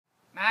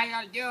How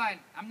y'all doing?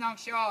 I'm Nonk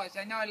Chauz.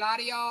 I know a lot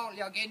of y'all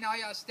getting all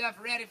y'all stuff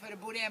ready for the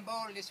Boudin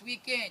Bowl this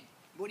weekend.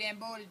 Boudin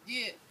Bowl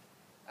is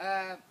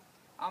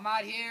I'm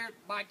out here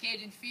by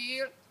Cajun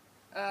Field.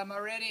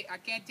 Already, I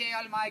can't tell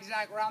y'all my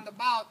exact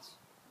roundabouts,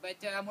 but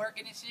I'm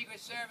working in Secret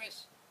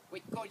Service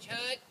with Coach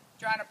Hood,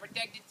 trying to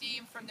protect the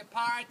team from the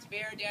Pirates. We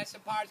heard there's some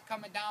Pirates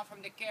coming down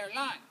from the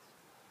Carolinas,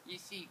 you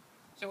see.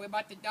 So we're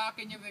about to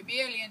dock in the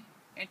pavilion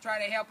and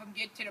try to help them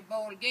get to the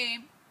bowl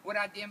game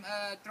without them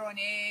throwing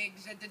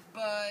eggs at the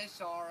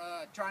bus or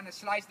trying to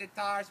slice the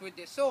tires with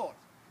their swords.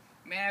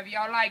 Man, if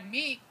y'all like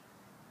me,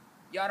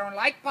 y'all don't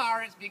like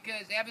Pirates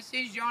because ever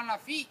since Jean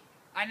Lafitte,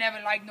 I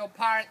never liked no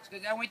Pirates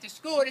because I went to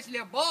school. This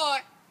little boy,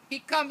 he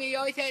come here, he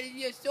always had his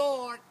little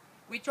sword.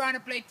 We trying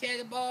to play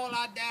tetherball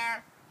out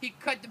there. He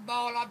cut the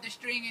ball off the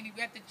string and we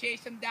had to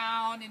chase him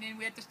down, and then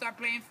we had to start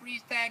playing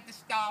freeze tag to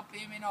stop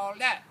him and all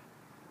that.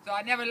 So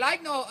I never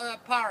liked no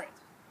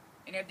Pirates.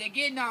 And if they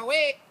get in our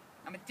way,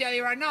 I'm going to tell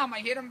you right now, I'm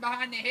going to hit them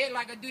behind the head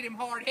like I do them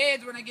hard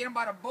heads when I get them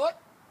by the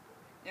butt.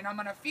 And I'm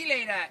going to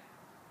fillet that.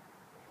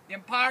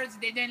 Them Pirates,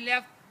 they then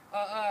left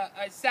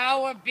a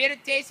sour, bitter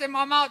taste in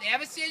my mouth.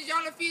 Ever since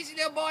Jean Lafitte's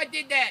little boy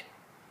did that.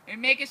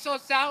 And make it so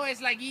sour,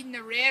 it's like eating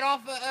the red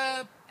off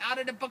out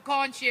of the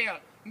pecan shell.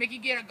 Make you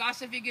get a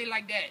gossify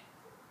like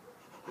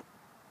that.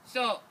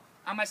 So,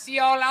 I'm going to see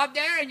y'all out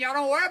there, and y'all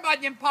don't worry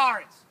about them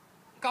Pirates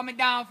coming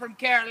down from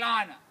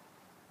Carolina.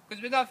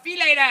 Because we're going to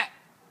fillet that.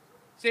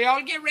 So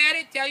y'all get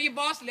ready, tell your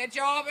boss, let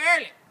y'all off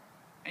early.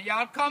 And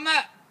y'all come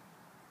up.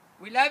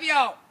 We love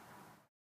y'all.